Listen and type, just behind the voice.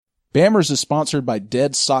Bammers is sponsored by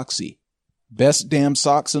Dead Soxy. Best damn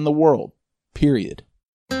socks in the world. Period.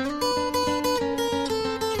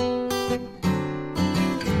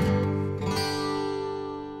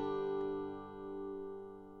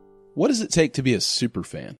 What does it take to be a super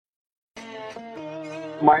fan?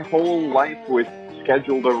 My whole life was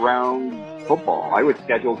scheduled around football. I would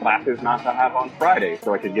schedule classes not to have on Friday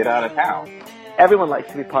so I could get out of town. Everyone likes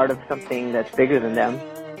to be part of something that's bigger than them.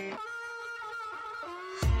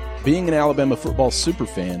 Being an Alabama football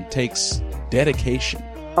superfan takes dedication.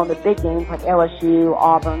 On the big games like LSU,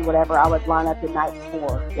 Auburn, whatever, I would line up the night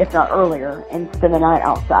before, if not earlier, and spend the night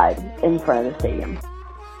outside in front of the stadium.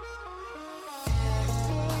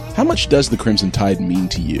 How much does the Crimson Tide mean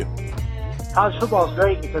to you? College football is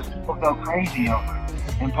great because people go crazy over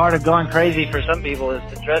it. And part of going crazy for some people is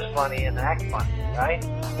to dress funny and act funny, right?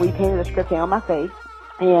 We painted a script on my face,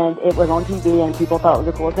 and it was on TV, and people thought it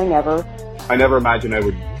was the coolest thing ever. I never imagined I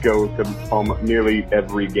would go to nearly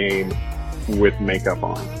every game with makeup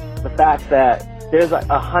on. The fact that there's like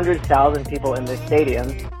 100,000 people in this stadium,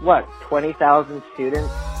 20,000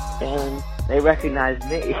 students, and they recognized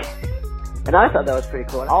me. And I thought that was pretty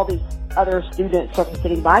cool. All these other students started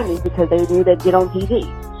sitting by me because they knew they'd get on TV.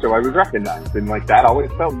 So I was recognized, and that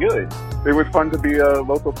always felt good. It was fun to be a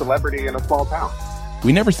local celebrity in a small town.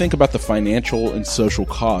 We never think about the financial and social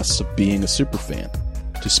costs of being a superfan.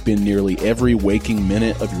 To spend nearly every waking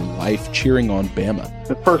minute of your life cheering on Bama.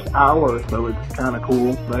 The first hour or so it's kind of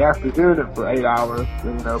cool, but after doing it for 8 hours,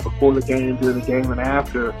 before the game, during the game, and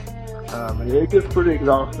after, it gets pretty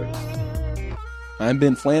exhausting. I'm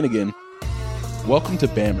Ben Flanagan. Welcome to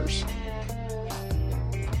Bammers.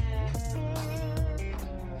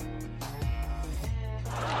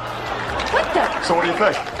 What the? So what do you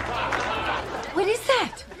think? What is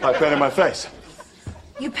that? I painted my face.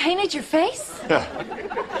 You painted your face? Yeah.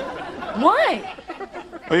 Why?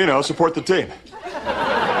 Well, support the team.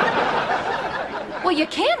 Well, you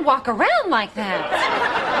can't walk around like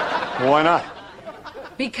that. Well, why not?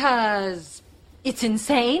 Because it's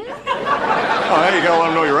insane? Oh, hey, you gotta let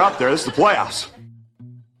them know you're out there. This is the playoffs.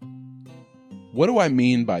 What do I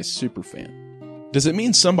mean by superfan? Does it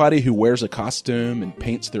mean somebody who wears a costume and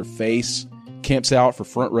paints their face, camps out for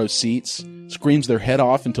front row seats, screams their head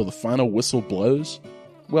off until the final whistle blows?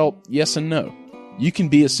 Well, yes and no. You can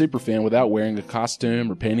be a superfan without wearing a costume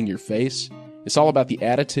or painting your face. It's all about the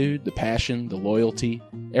attitude, the passion, the loyalty,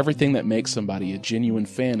 everything that makes somebody a genuine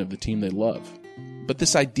fan of the team they love. But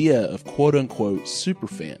this idea of quote-unquote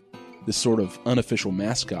superfan, this sort of unofficial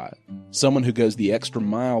mascot, someone who goes the extra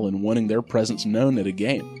mile in wanting their presence known at a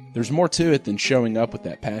game, there's more to it than showing up with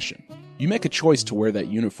that passion. You make a choice to wear that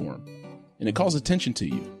uniform, and it calls attention to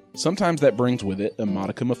you. Sometimes that brings with it a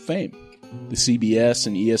modicum of fame. The CBS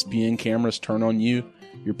and ESPN cameras turn on you,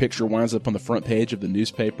 your picture winds up on the front page of the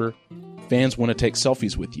newspaper, fans want to take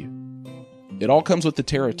selfies with you. It all comes with the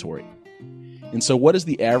territory. And so what does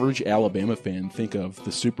the average Alabama fan think of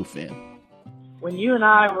the superfan? When you and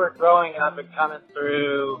I were growing up and coming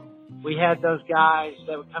through, we had those guys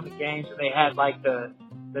that would come to games and they had like the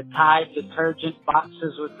Tide detergent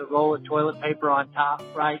boxes with the roll of toilet paper on top,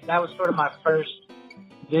 right? That was sort of my first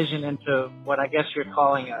vision into what I guess you're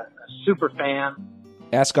calling a super fan.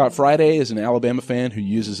 Ascot Friday is an Alabama fan who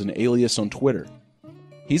uses an alias on Twitter.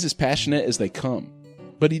 He's as passionate as they come,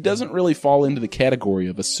 but he doesn't really fall into the category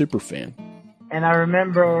of a super fan. And I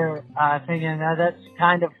remember thinking, that's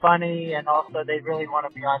kind of funny, and also they really want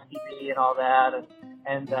to be on TV and all that.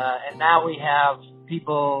 And now we have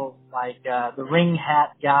people like the ring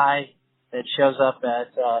hat guy that shows up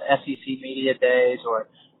at SEC Media Days, or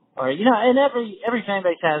and every fan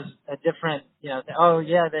base has a different,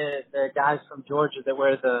 the guys from Georgia that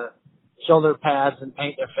wear the shoulder pads and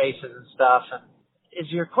paint their faces and stuff. And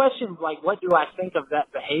is your question like, what do I think of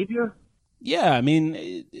that behavior? Yeah, I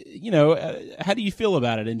mean, how do you feel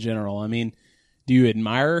about it in general? I mean, do you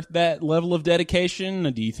admire that level of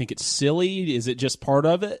dedication? Do you think it's silly? Is it just part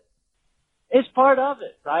of it? It's part of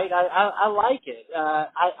it, right? I like it.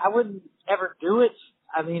 I wouldn't ever do it.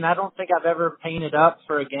 I mean, I don't think I've ever painted up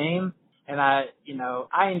for a game. And I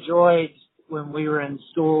enjoyed when we were in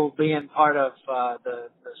school being part of the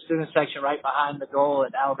student section right behind the goal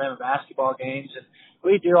at Alabama basketball games. And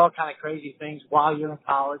we do all kind of crazy things while you're in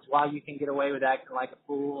college, while you can get away with acting like a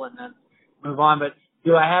fool and then move on. But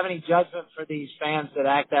do I have any judgment for these fans that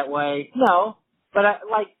act that way? No. But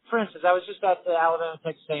for instance, I was just at the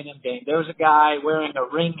Alabama-Texas A&M game. There was a guy wearing a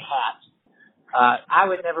ring hat. I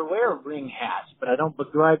would never wear a ring hat, but I don't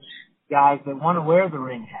begrudge guys that want to wear the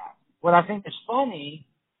ring hat. What I think is funny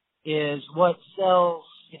is what sells,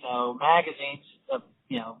 magazines,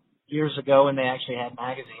 years ago when they actually had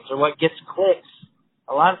magazines, or what gets clicks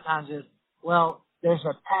a lot of times is, well, there's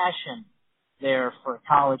a passion there for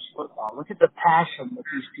college football. Look at the passion that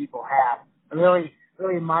these people have. I really,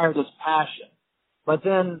 really admire this passion. But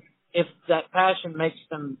then if that passion makes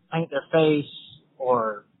them paint their face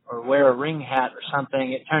or wear a ring hat or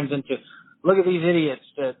something, it turns into, look at these idiots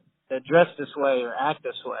that dress this way or act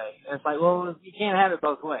this way. And it's like, well, you can't have it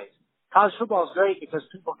both ways. College football is great because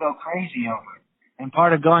people go crazy over it. And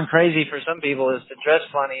part of going crazy for some people is to dress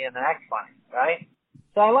funny and act funny, right?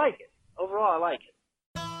 So I like it. Overall, I like it.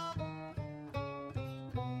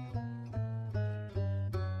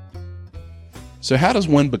 So how does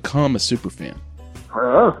one become a superfan?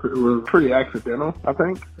 For us, it was pretty accidental, I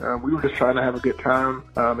think. We were just trying to have a good time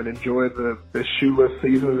and enjoy the shoeless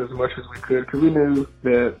season as much as we could, because we knew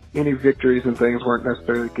that any victories and things weren't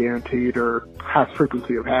necessarily guaranteed or high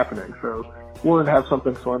frequency of happening. So we wanted to have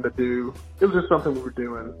something fun to do. It was just something we were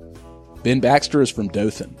doing. Ben Baxter is from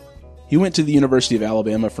Dothan. He went to the University of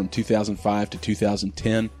Alabama from 2005 to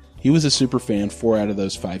 2010. He was a superfan 4 out of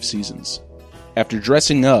those 5 seasons. After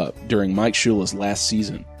dressing up during Mike Shula's last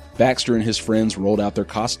season, Baxter and his friends rolled out their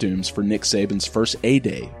costumes for Nick Saban's first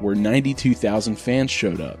A-Day, where 92,000 fans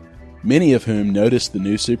showed up, many of whom noticed the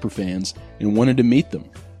new superfans and wanted to meet them.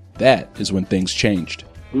 That is when things changed.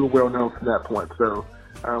 We were well known from that point, so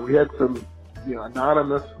we had some,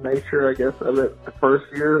 anonymous nature, I guess, of it the first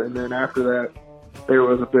year, and then after that, there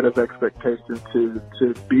was a bit of expectation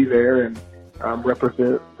to be there and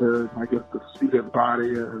represent the student body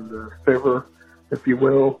and the favor, if you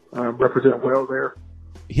will, represent well there.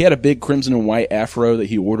 He had a big crimson and white afro that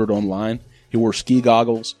he ordered online. He wore ski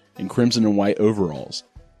goggles and crimson and white overalls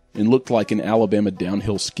and looked like an Alabama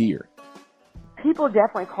downhill skier. People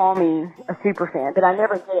definitely call me a super fan, but I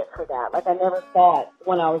never did it for that. Like, I never thought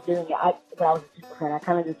when I was doing it that I was a super fan. I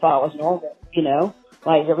kind of just thought it was normal,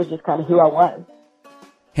 Like, it was just kind of who I was.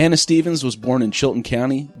 Hannah Stevens was born in Chilton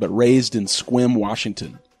County, but raised in Sequim,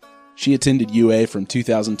 Washington. She attended UA from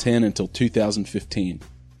 2010 until 2015.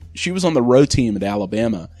 She was on the row team at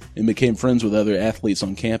Alabama and became friends with other athletes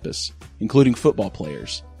on campus, including football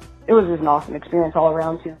players. It was just an awesome experience all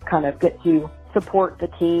around to kind of get to support the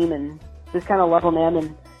team and just kind of love on them.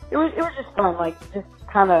 And it was just fun, like just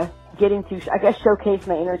kind of getting to, I guess, showcase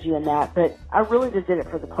my energy in that. But I really just did it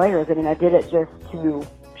for the players. I mean, I did it just to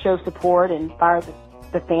show support and fire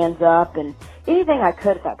the fans up and anything I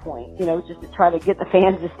could at that point, just to try to get the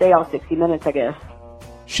fans to stay all 60 minutes, I guess.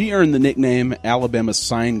 She earned the nickname Alabama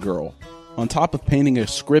Sign Girl. On top of painting a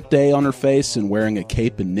script A on her face and wearing a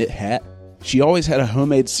cape and knit hat, she always had a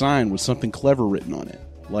homemade sign with something clever written on it,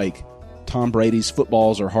 like Tom Brady's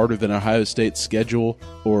footballs are harder than Ohio State's schedule,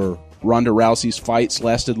 or Ronda Rousey's fights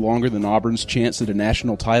lasted longer than Auburn's chance at a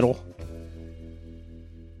national title.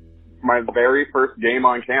 My very first game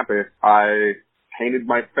on campus, I painted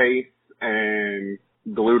my face and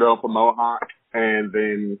glued up a mohawk, and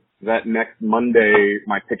then that next Monday,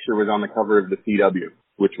 my picture was on the cover of the CW,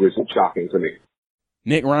 which was shocking to me.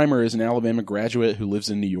 Nick Reimer is an Alabama graduate who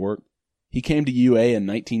lives in New York. He came to UA in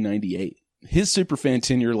 1998. His superfan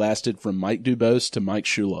tenure lasted from Mike Dubose to Mike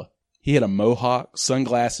Shula. He had a mohawk,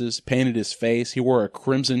 sunglasses, painted his face. He wore a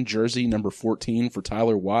crimson jersey number 14 for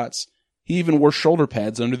Tyler Watts. He even wore shoulder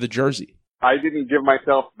pads under the jersey. I didn't give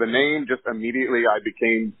myself the name, just immediately I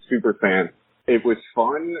became super fan. It was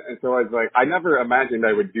fun, and so I was like, I never imagined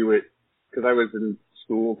I would do it because I was in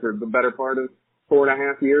school for the better part of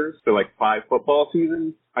 4.5 years, so like 5 football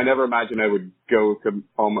seasons. I never imagined I would go to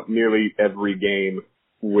nearly every game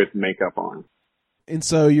with makeup on. And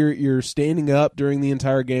so you're standing up during the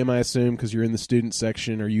entire game, I assume, because you're in the student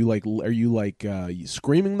section. Are you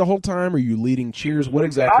screaming the whole time? Are you leading cheers? What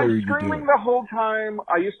exactly are you doing? I was screaming the whole time.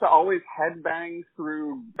 I used to always headbang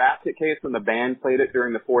through basket case when the band played it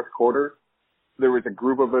during the fourth quarter. There was a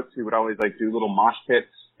group of us who would always do little mosh pits.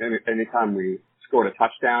 And anytime we scored a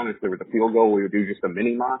touchdown, if there was a field goal, we would do just a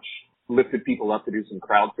mini mosh. Lifted people up to do some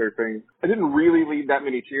crowd surfing. I didn't really lead that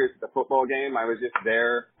many cheers at the football game. I was just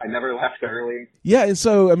there. I never left early. Yeah, and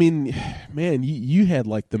so, I mean, man, you had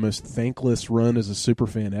the most thankless run as a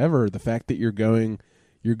superfan ever. The fact that you're going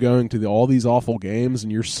to all these awful games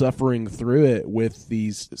and you're suffering through it with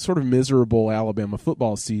these sort of miserable Alabama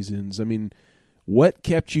football seasons. I mean, what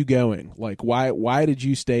kept you going? Why did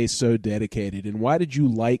you stay so dedicated, and why did you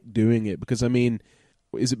like doing it? Because, I mean,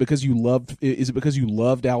 is it because you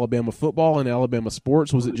loved Alabama football and Alabama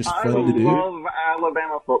sports? Was it just fun to do? I love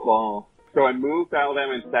Alabama football. So I moved to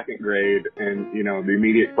Alabama in 2nd grade, and, the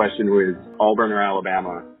immediate question was Auburn or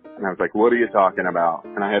Alabama. And I was like, what are you talking about?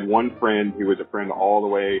 And I had one friend who was a friend all the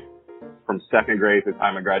way from 2nd grade to the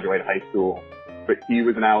time I graduated high school. But he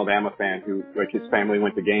was an Alabama fan who, his family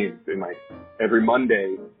went to games. And, every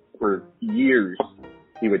Monday for years,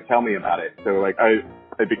 he would tell me about it. So like I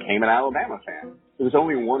became an Alabama fan. It was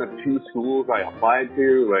only one of 2 schools I applied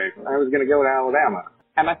to. Like I was going to go to Alabama,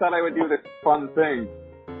 and I thought I would do this fun thing.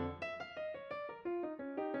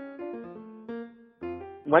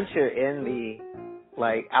 Once you're in the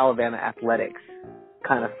like Alabama athletics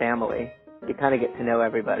kind of family, you kind of get to know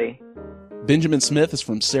everybody. Benjamin Smith is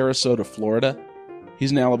from Sarasota, Florida.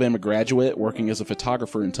 He's an Alabama graduate working as a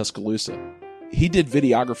photographer in Tuscaloosa. He did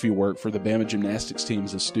videography work for the Bama gymnastics team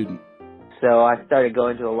as a student. So I started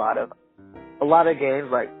going to a lot of games,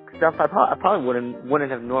 like stuff I probably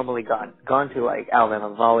wouldn't have normally gone to, like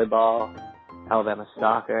Alabama volleyball, Alabama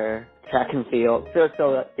soccer, track and field.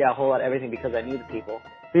 So yeah, a whole lot of everything because I knew the people.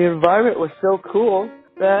 The environment was so cool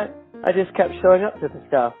that I just kept showing up to the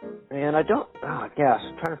stuff. And I'm trying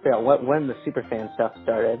to figure out when the Superfan stuff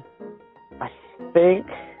started. I think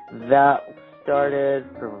that started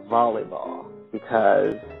for volleyball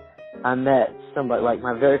because I met somebody, like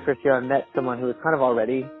my very first year I met someone who was kind of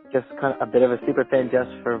already just kind of a bit of a Superfan just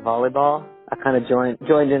for volleyball. I kind of joined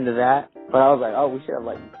into that. But I was like, oh, we should have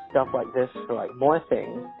like stuff like this for like more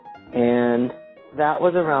things. And that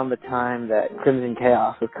was around the time that Crimson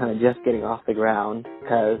Chaos was kind of just getting off the ground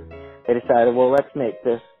because they decided, well, let's make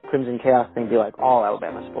this Crimson Chaos thing be like all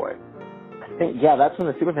Alabama sport. I think, yeah, that's when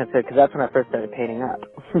the Superfan started because that's when I first started painting up.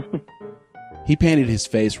 He painted his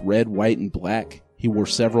face red, white, and black. He wore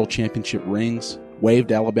several championship rings,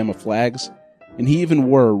 waved Alabama flags, and he even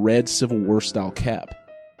wore a red Civil War style cap.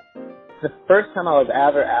 The first time I was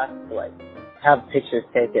ever asked to like have pictures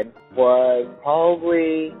taken was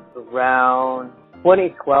probably around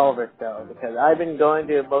 2012 or so, because I've been going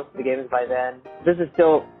to most of the games by then. This is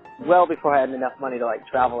still well before I had enough money to like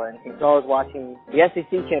travel or anything. So I was watching the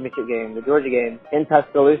SEC championship game, the Georgia game, in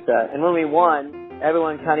Tuscaloosa. And when we won,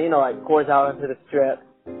 everyone kind of, like pours out into the strip.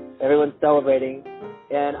 Everyone's celebrating.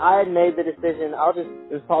 And I had made the decision,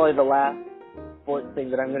 it was probably the last sports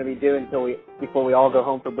thing that I'm going to be doing before we all go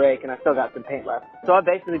home for break, and I still got some paint left. So I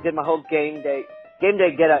basically did my whole game day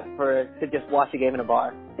get up to just watch a game in a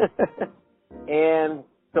bar. And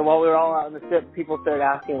so while we were all out on the strip, people started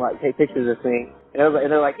asking, like, take pictures of me. And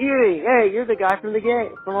they're like, hey, you're the guy from the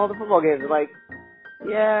game, from all the football games. They're like,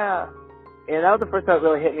 yeah. And that was the first time it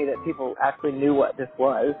really hit me that people actually knew what this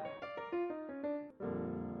was.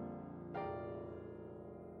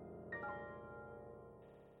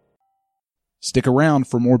 Stick around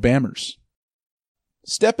for more Bammers.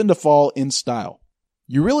 Step into fall in style.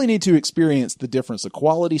 You really need to experience the difference a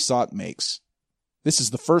quality sock makes. This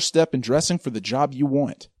is the first step in dressing for the job you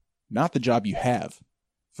want, not the job you have.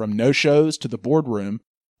 From no-shows to the boardroom,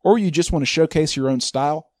 or you just want to showcase your own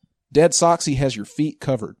style, Dead Soxy has your feet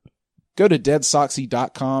covered. Go to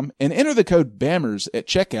deadsoxy.com and enter the code BAMMERS at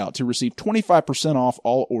checkout to receive 25% off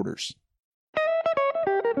all orders.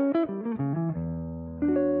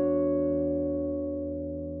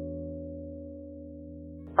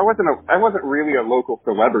 I wasn't really a local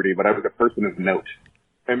celebrity, but I was a person of note.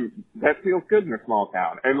 And that feels good in a small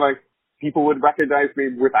town. And like, people would recognize me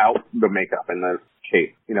without the makeup and the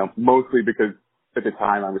cape, mostly because at the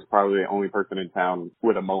time I was probably the only person in town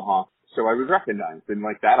with a mohawk. So I was recognized, and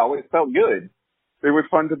like that always felt good. It was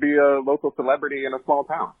fun to be a local celebrity in a small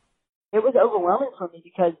town. It was overwhelming for me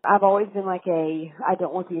because I've always been like I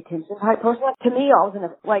don't want the attention type person. Like, to me,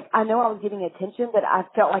 I know I was getting attention, but I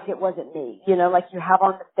felt like it wasn't me. Like you have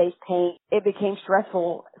on the face paint. It became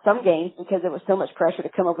stressful some games because there was so much pressure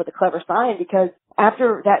to come up with a clever sign, because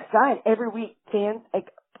after that sign, every week fans,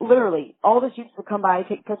 like literally all the students would come by,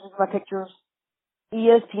 take pictures of my pictures.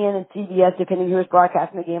 ESPN and CBS, depending who was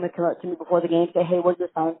broadcasting the game, would come up to me before the game and say, hey, what's your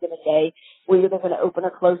sign going to say? We're either going to open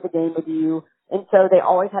or close the game with you. And so they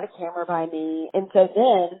always had a camera by me. And so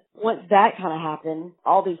then, once that kind of happened,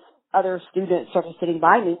 all these other students started sitting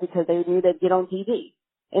by me because they knew they'd get on TV.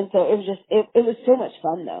 And so it was just, it was so much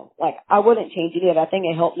fun though. Like, I wouldn't change any of it. I think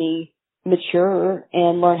it helped me mature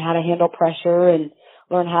and learn how to handle pressure and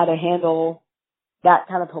learn how to handle that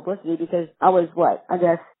kind of publicity, because I was 20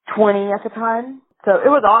 at the time. So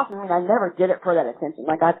it was awesome. I mean, I never did it for that attention.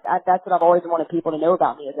 Like, that's what I've always wanted people to know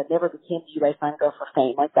about me, is I never became the UA Sign Girl for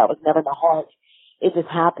fame. Like, that was never my heart. It just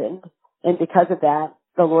happened. And because of that,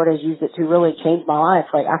 the Lord has used it to really change my life.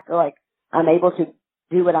 Like, I feel like I'm able to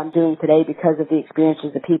do what I'm doing today because of the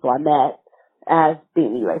experiences of people I met as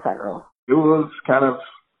being the UA Sign Girl. It was kind of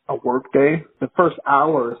a work day. The first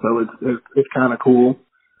hour or so, it's kind of cool.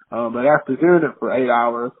 But after doing it for 8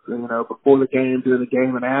 hours, before the game, during the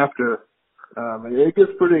game, and after, it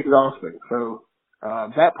gets pretty exhausting. So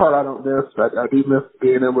that part I don't miss. I do miss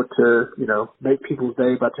being able to, make people's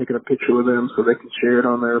day by taking a picture with them so they can share it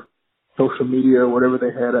on their social media, whatever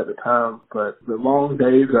they had at the time. But the long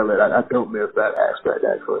days of it, I don't miss that aspect,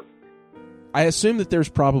 actually. I assume that there's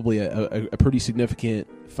probably a pretty significant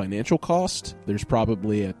financial cost. There's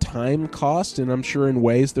probably a time cost, and I'm sure in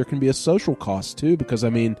ways there can be a social cost too, because I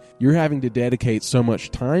mean, you're having to dedicate so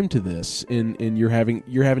much time to this, and you're having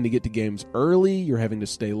to get to games early, you're having to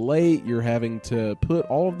stay late, you're having to put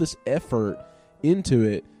all of this effort into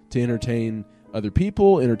it to entertain other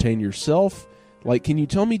people, entertain yourself. Like, can you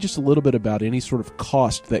tell me just a little bit about any sort of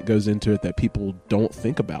cost that goes into it that people don't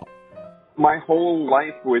think about? My whole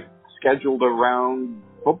life was scheduled around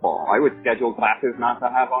football. I would schedule classes not to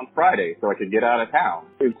have on Friday so I could get out of town.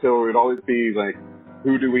 And so it would always be like,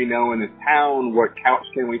 who do we know in this town? What couch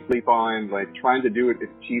can we sleep on? Like, trying to do it as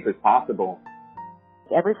cheap as possible.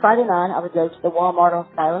 Every Friday night, I would go to the Walmart on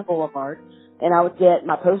Skyland Boulevard, and I would get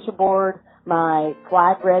my poster board, my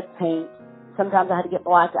flag red paint. Sometimes I had to get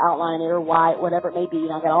black to outline it or white, whatever it may be,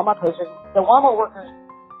 and I got all my posters. The Walmart workers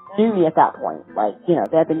knew me at that point. Like, you know,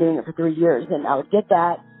 they had been doing it for 3 years, and I would get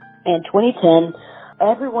that. In 2010,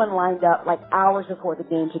 everyone lined up like hours before the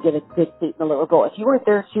game to get a big seat in the lower bowl. If you weren't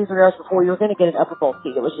there 2 or 3 hours before, you were going to get an upper bowl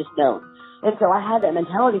seat. It was just known. And so I had that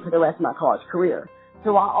mentality for the rest of my college career.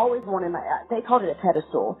 So I always wanted they called it a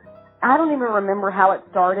pedestal. I don't even remember how it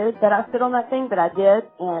started that I stood on that thing, but I did.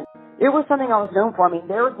 And it was something I was known for. I mean,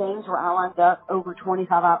 there were games where I lined up over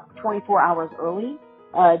 24 hours early.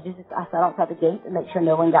 I sat outside the gate to make sure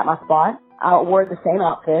no one got my spot. I wore the same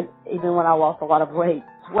outfit, even when I lost a lot of weight.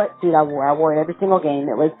 Sweatsuit I wore it every single game.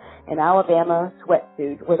 It was an Alabama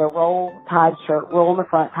sweatsuit with a roll-tied shirt, roll in the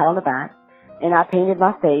front, tie on the back. And I painted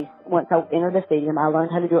my face. Once I entered the stadium, I learned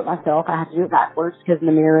how to do it myself. I had to do it backwards because in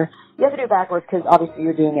the mirror, you have to do it backwards because obviously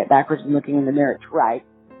you're doing it backwards and looking in the mirror, right?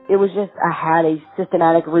 It was just, I had a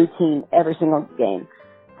systematic routine every single game.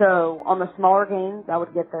 So on the smaller games, I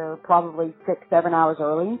would get there probably 6-7 hours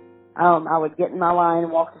early. I would get in my line,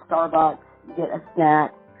 walk to Starbucks, get a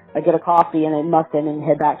snack, I'd get a coffee and a muffin and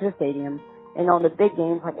head back to the stadium. And on the big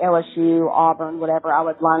games like LSU, Auburn, whatever, I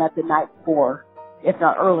would line up the night before, if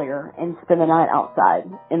not earlier, and spend the night outside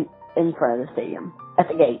in front of the stadium, at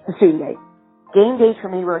the gate, the student gate. Game days for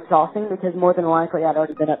me were exhausting because more than likely I'd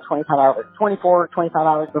already been up 24, 25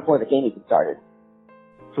 hours before the game even started.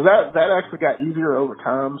 So that actually got easier over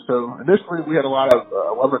time. So initially we had a lot of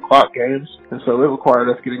 11 o'clock games, and so it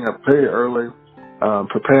required us getting up very early,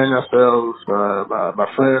 preparing ourselves. My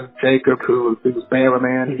friend Jacob, who was Bama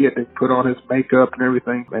man, he had to put on his makeup and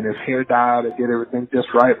everything, and his hair dyed to get everything just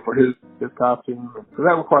right for his costume. So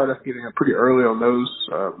that required us getting up pretty early on those,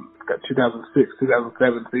 2006,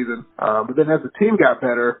 2007 season. But then as the team got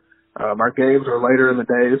better, our games are later in the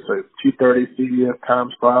day, so 2:30 CBS time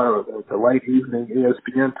slot or the late evening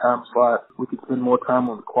ESPN time slot. We could spend more time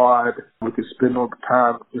on the quad. We could spend more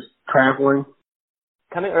time just traveling.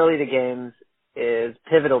 Coming early to games is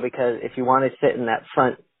pivotal because if you want to sit in that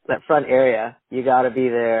front area, you got to be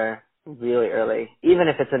there really early. Even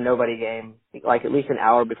if it's a nobody game, like at least an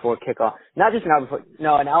hour before kickoff. Not just an hour before,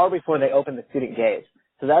 no, an hour before they open the student gates.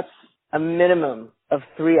 So that's a minimum of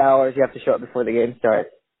 3 hours you have to show up before the game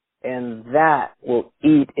starts. And that will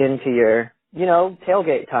eat into your,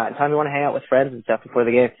 tailgate time you want to hang out with friends and stuff before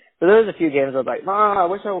the game. So there's a few games where I was like,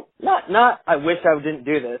 I wish I didn't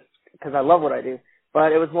do this because I love what I do.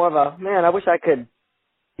 But it was more of a, man, I wish I could,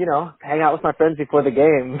 hang out with my friends before the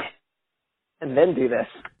game and then do this.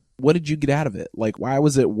 What did you get out of it? Like, why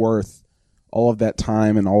was it worth all of that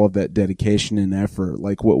time and all of that dedication and effort?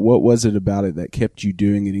 Like, what was it about it that kept you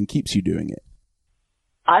doing it and keeps you doing it?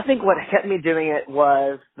 I think what kept me doing it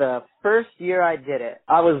was the first year I did it.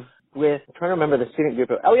 I was with, I'm trying to remember the student group.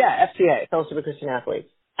 FCA, Fellowship of Christian Athletes.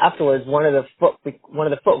 Afterwards, one of the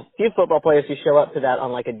few football players who show up to that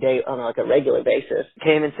on a regular basis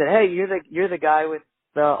came and said, "Hey, you're the guy with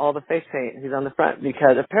all the face paint who's on the front."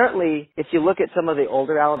 Because apparently, if you look at some of the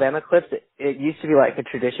older Alabama clips, it used to be like a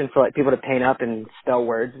tradition for like people to paint up and spell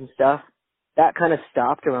words and stuff. That kind of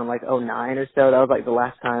stopped around like 2009 or so. That was like the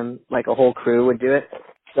last time like a whole crew would do it.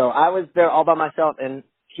 So I was there all by myself, and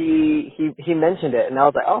he mentioned it, and I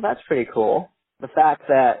was like, "Oh, that's pretty cool." The fact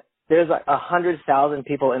that there's like 100,000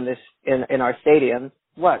 people in our stadium,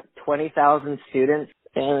 20,000 students,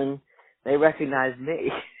 and they recognized me.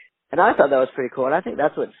 And I thought that was pretty cool, and I think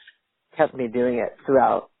that's what kept me doing it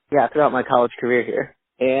throughout my college career here.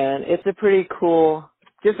 And it's a pretty cool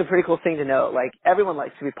thing to know. Like, everyone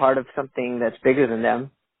likes to be part of something that's bigger than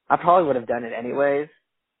them. I probably would have done it anyways.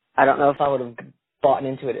 I don't know if I would have bought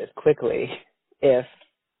into it as quickly if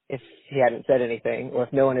he hadn't said anything, or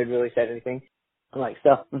if no one had really said anything. Like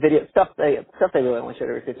stuff they really want you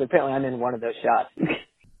to receive. So apparently I'm in one of those shots.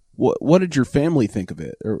 What did your family think of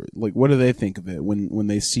it? Or like, what do they think of it when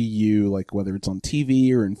they see you, like whether it's on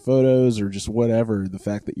TV or in photos or just whatever, the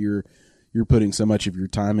fact that you're putting so much of your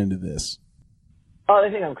time into this? Oh,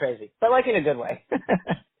 they think I'm crazy, but like in a good way.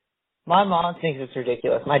 My mom thinks it's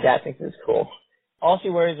ridiculous. My dad thinks it's cool. All she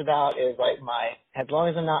worries about is like as long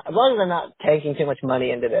as I'm not taking too much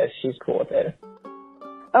money into this, she's cool with it.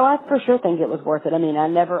 Oh, I for sure think it was worth it. I mean,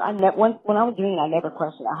 when I was doing it, I never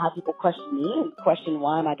questioned. I had people question me and question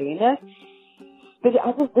why am I doing this. But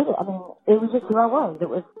I just did it. I mean, it was just who I was. It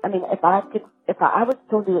was. I mean, I would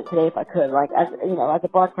still do it today if I could. Like as a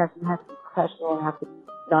broadcaster, you have to be professional and have to be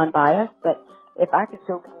non-biased. But if I could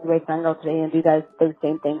still be Ray Fangirl today and do those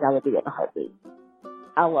same things, I would do it in a heartbeat.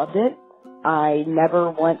 I loved it. I never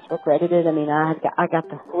once regretted it. I mean, I got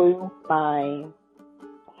the flu my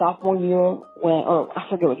sophomore year I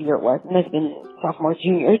forget what year it was. It must have been sophomore,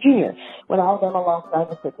 junior. When Alabama lost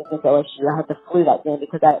 9-6 against LSU, I had the flu that day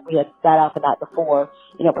because we had sat out the night before,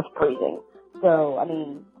 it was freezing. So, I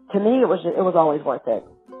mean, to me, it was always worth it.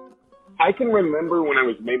 I can remember when I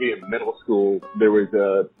was maybe in middle school, there was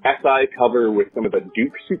a SI cover with some of the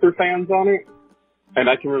Duke super fans on it, and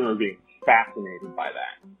I can remember being fascinated by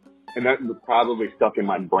that. And that was probably stuck in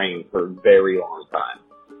my brain for a very long time.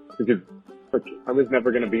 Because I was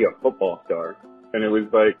never going to be a football star. And it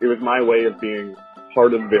was my way of being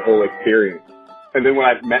part of the whole experience. And then when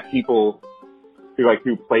I've met people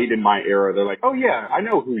who played in my era, they're like, oh yeah, I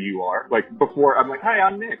know who you are. Like before, I'm like, hi,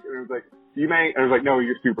 I'm Nick. And I was like, and I was like, no,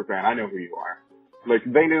 you're super fan. I know who you are. Like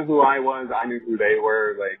they knew who I was. I knew who they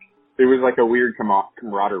were. Like it was like a weird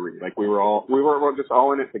camaraderie. Like we were just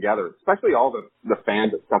all in it together, especially all the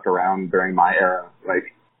fans that stuck around during my era. Like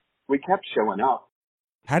we kept showing up.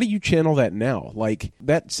 How do you channel that now? Like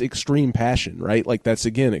that's extreme passion, right? Like that's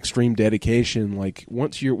again extreme dedication. Like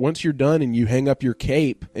once you're done and you hang up your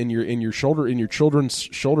cape and you're in your children's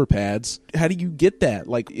shoulder pads, how do you get that?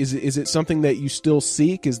 Like is it something that you still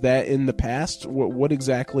seek? Is that in the past? What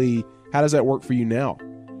exactly? How does that work for you now?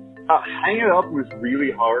 Hanging it up was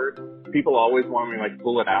really hard. People always wanted me to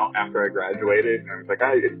pull it out after I graduated, and I was like,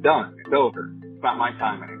 it's done, it's over, it's not my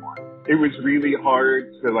time anymore. It was really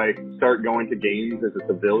hard to start going to games as a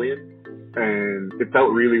civilian, and it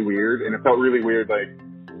felt really weird. And it felt really weird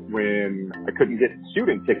when I couldn't get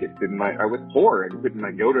student tickets and I was poor and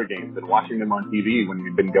couldn't go to games and watching them on TV when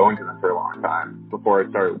we'd been going to them for a long time before I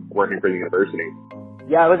started working for the university.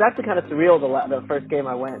 Yeah, it was actually kind of surreal the first game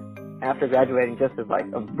I went after graduating, just as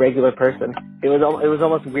a regular person. It was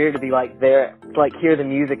almost weird to be there, to hear the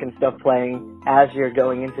music and stuff playing as you're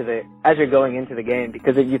going into the game,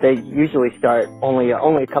 because they usually start only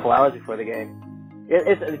a couple hours before the game.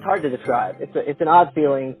 It's hard to describe. It's an odd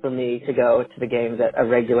feeling for me to go to the games at a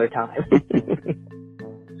regular time.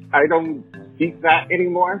 I don't seek that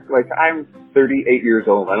anymore. I'm 38 years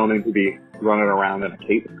old. I don't need to be running around in a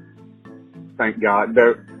cape. Thank God.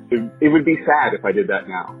 It would be sad if I did that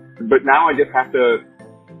now. But now I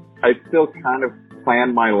still kind of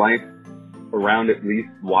plan my life around at least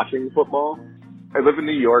watching football. I live in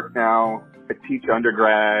New York now. I teach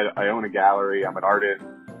undergrad. I own a gallery. I'm an artist.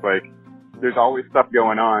 There's always stuff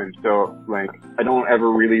going on. So, I don't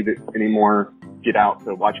ever really anymore get out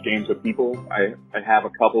to watch games with people. I have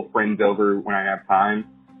a couple friends over when I have time.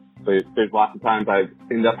 But there's lots of times I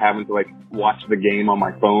end up having to, watch the game on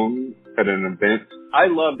my phone at an event. I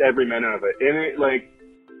loved every minute of it. And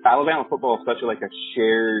Alabama football is such a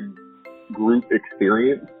shared group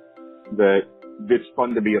experience that it's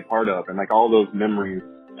fun to be a part of, and all those memories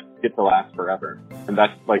get to last forever. And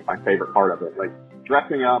that's my favorite part of it.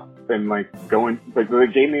 Dressing up and going, they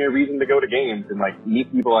gave me a reason to go to games and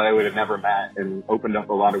meet people I would have never met, and opened up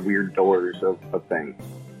a lot of weird doors of things.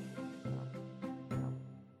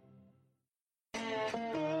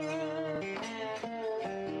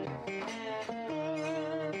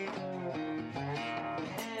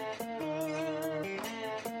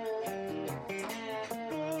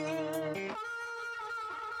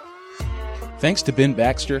 Thanks to Ben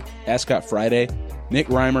Baxter, Ascot Friday, Nick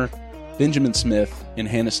Reimer, Benjamin Smith, and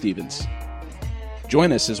Hannah Stevens.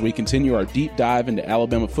 Join us as we continue our deep dive into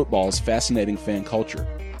Alabama football's fascinating fan culture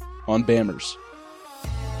on Bammers.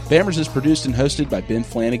 Bammers is produced and hosted by Ben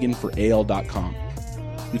Flanagan for AL.com.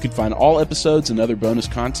 You can find all episodes and other bonus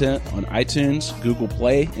content on iTunes, Google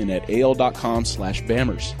Play, and at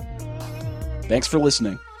AL.com/Bammers. Thanks for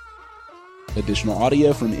listening. Additional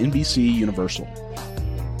audio from NBC Universal.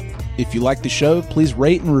 If you like the show, please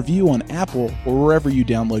rate and review on Apple or wherever you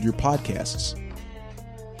download your podcasts.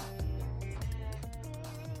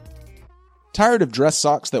 Tired of dress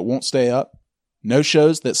socks that won't stay up? No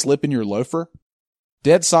shows that slip in your loafer?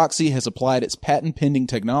 Dead Soxy has applied its patent-pending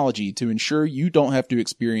technology to ensure you don't have to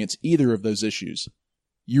experience either of those issues.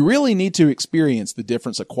 You really need to experience the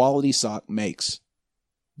difference a quality sock makes.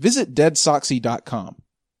 Visit deadsoxy.com.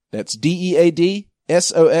 That's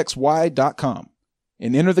DEADSOXY.com.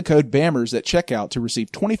 And enter the code BAMMERS at checkout to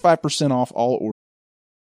receive 25% off all orders.